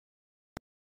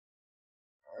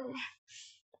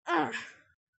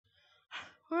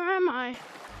Where am I?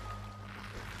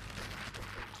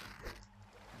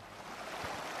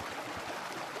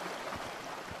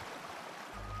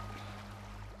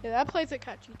 Yeah, that plays a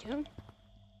catchy tune.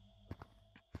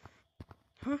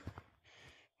 Huh?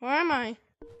 Where am I?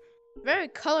 Very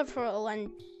colorful and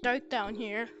dark down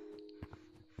here.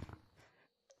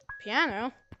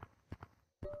 Piano?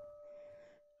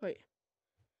 Wait.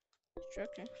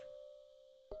 Instructions.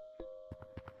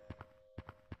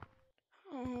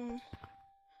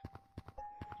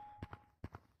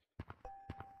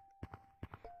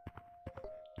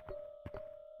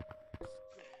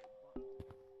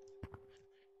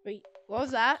 Wait, what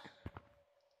was that?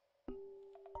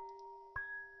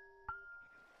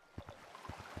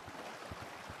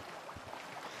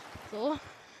 So,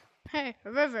 hey,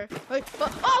 a river. Wait,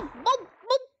 oh!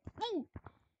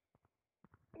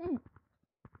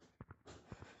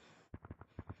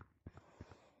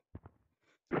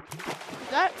 Is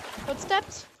that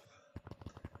footsteps?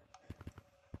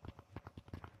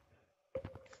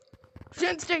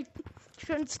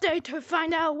 Shouldn't stay to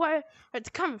find out where it's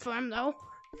coming from, though.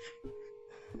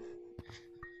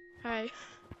 Alright.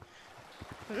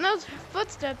 From those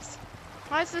footsteps,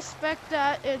 I suspect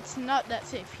that it's not that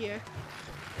safe here.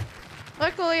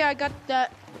 Luckily, I got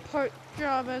that part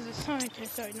job as a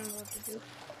scientist, so I know what to do.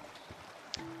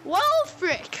 Well,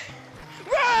 frick!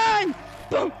 Run!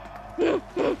 Boom!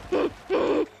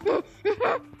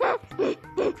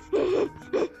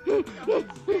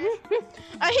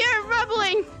 I hear it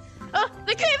rumbling!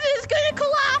 The cave is gonna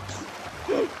collapse!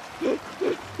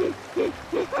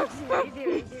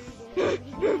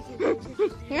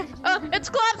 It's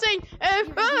collapsing!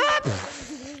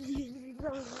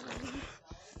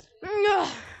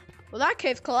 Well, that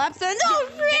cave's collapsed then. No,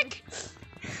 frick!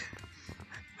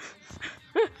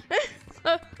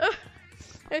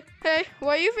 Hey,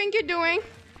 what do you think you're doing?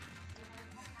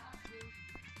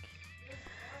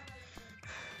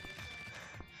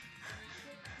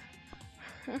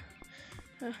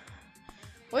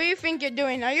 What do you think you're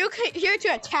doing? Are you here to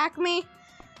attack me?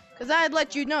 Because I'd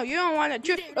let you know. You don't want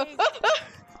to...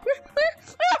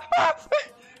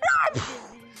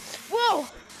 Whoa!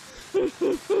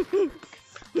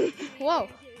 Whoa!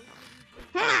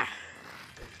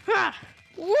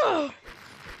 Whoa!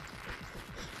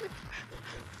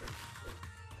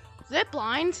 Zip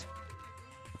lines?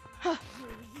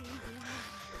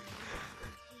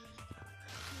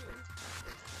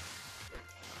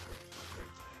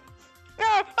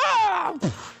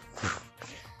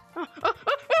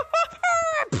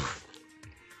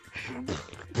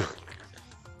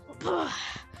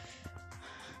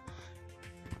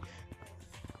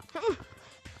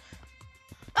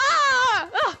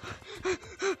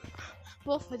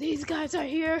 Both of these guys are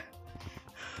here.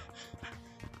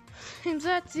 Seems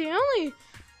that's the only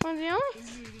one.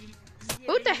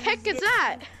 Who the heck is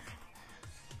that?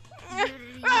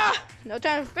 No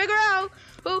time to figure out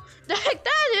who the heck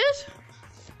that is.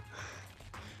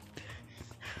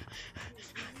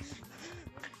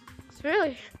 It's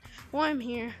really warm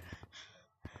here.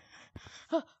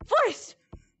 Forest!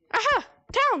 Aha!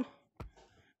 Town!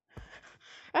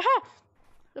 Aha!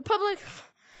 The public...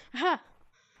 Aha!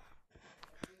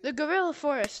 The gorilla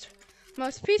forest.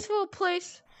 Most peaceful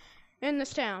place in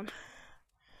this town.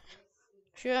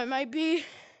 Sure, it might be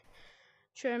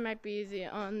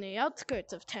on the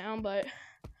outskirts of town, but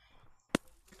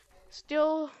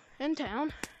still in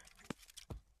town.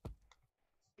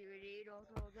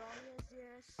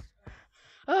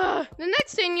 The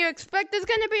next thing you expect is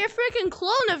gonna be a freaking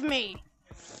clone of me.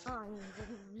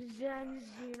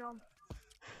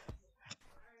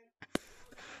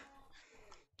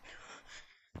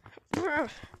 Ow.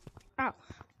 Ah!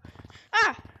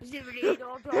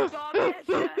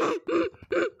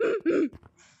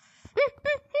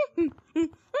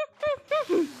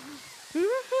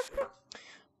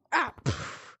 Ah!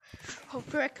 Oh,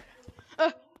 frick.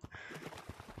 Ah!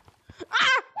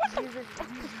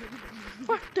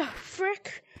 What the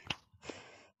frick?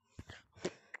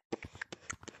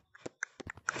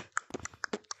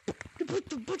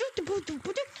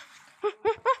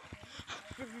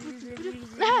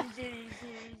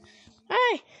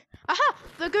 Hey! Aha!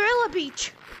 The gorilla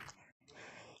beach!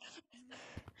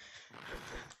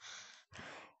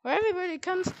 Where everybody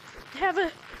comes to have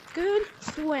a good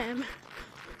swim.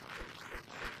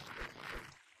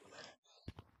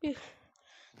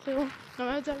 So, no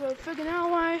matter about figuring out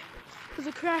why there's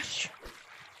a crash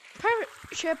pirate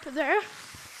ship there.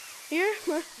 Here?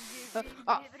 Will this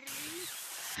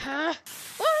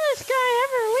guy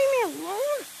ever leave me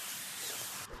alone?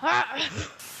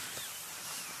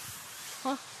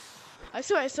 I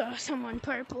swear I saw someone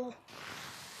purple.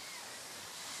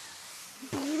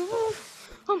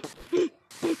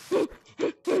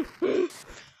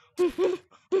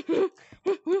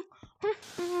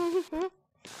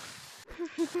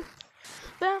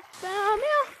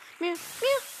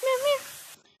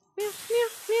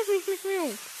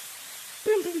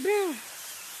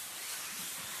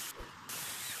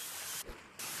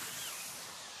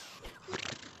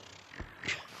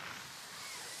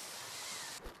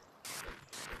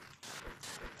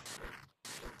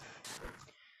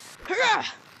 Hurrah!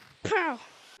 Pow!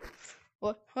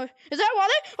 What? Is that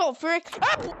water? Oh, frick!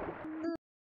 Ah!